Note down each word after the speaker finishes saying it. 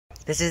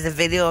This is a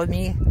video of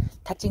me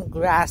touching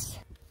grass.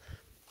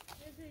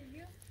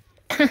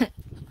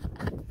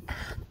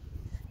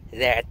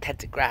 There,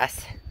 touch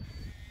grass.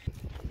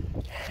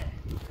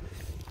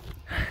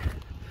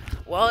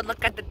 Whoa,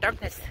 look at the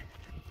darkness.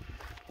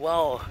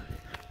 Whoa.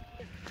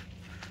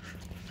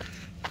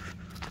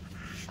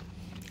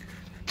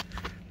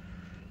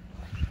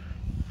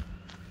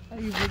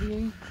 Are you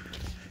videoing?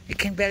 I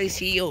can barely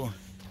see you.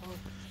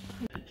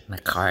 My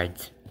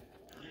cards.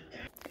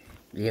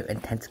 We have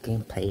intense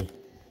gameplay.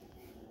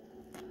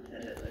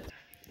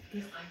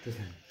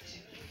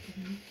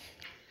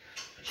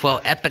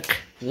 Whoa, epic.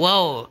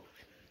 Whoa.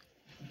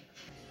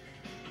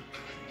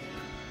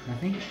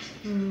 Nothing?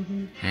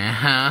 Mm-hmm.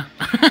 Uh-huh.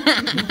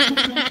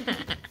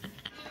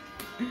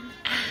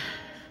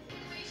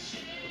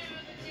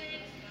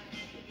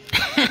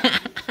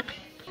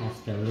 That's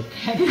the look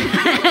at it.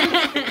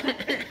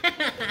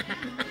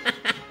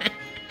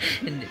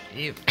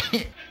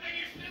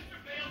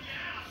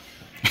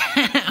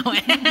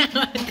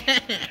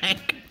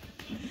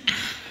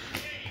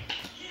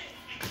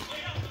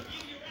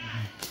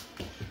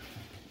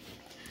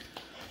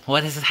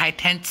 What is this, high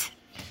tense?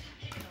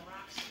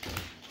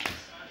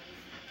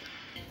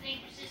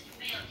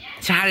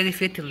 So how did it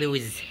feel to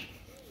lose?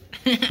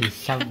 He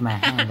shoved my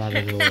hand out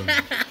of the way.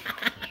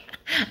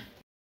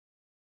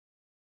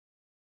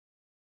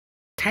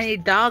 Tiny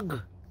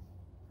dog.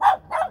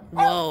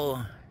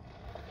 Whoa.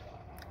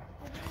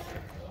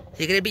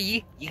 You're gonna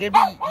be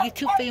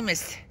YouTube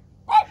famous.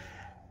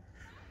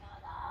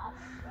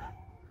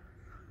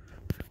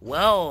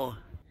 Whoa.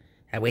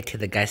 I wait till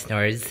the guy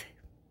snores.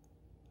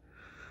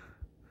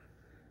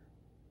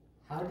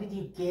 How did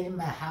you get in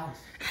my house?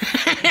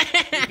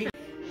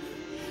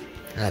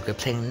 Like we're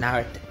playing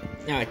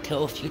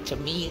Naruto Future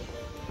Me.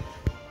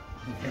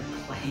 They're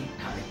playing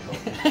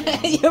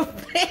Naruto. You're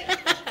playing.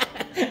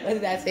 What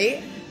did that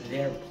say?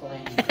 They're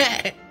playing.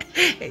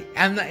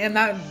 I'm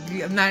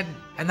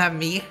not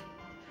me.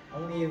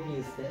 Only if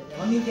you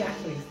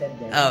actually said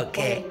that.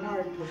 Okay.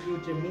 Naruto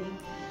Future Me.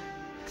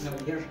 No,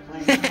 you're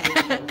playing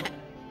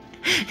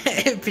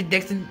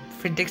Naruto.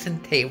 prediction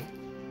tape.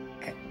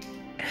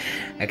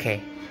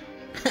 Okay.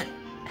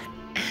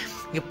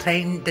 You're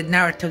playing the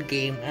Naruto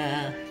game.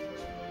 I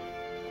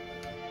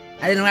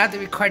didn't have to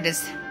record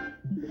this.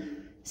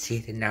 See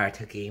the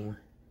Naruto game.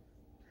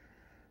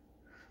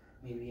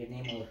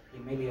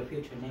 Maybe your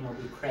future name will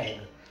be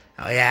Craig.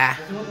 Oh yeah.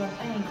 That's what we're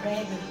playing,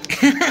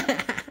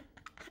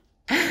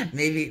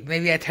 Craig.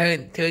 maybe I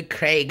turn to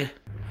Craig.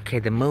 Okay,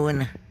 the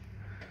moon.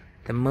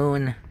 The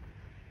moon.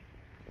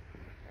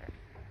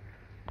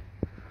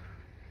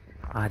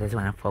 Oh, I just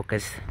want to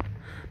focus.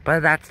 But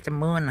that's the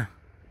moon.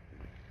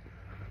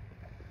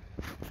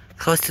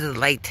 Close to the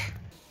light.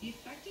 The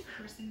affected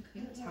person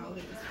couldn't tell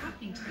that it was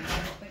happening to them,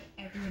 but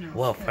everyone else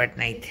Whoa, could.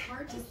 Fortnite. It's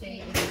hard to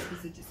say if this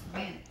was a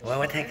disadvantage. Well,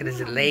 what the heck is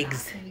the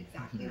legs?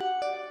 Exactly.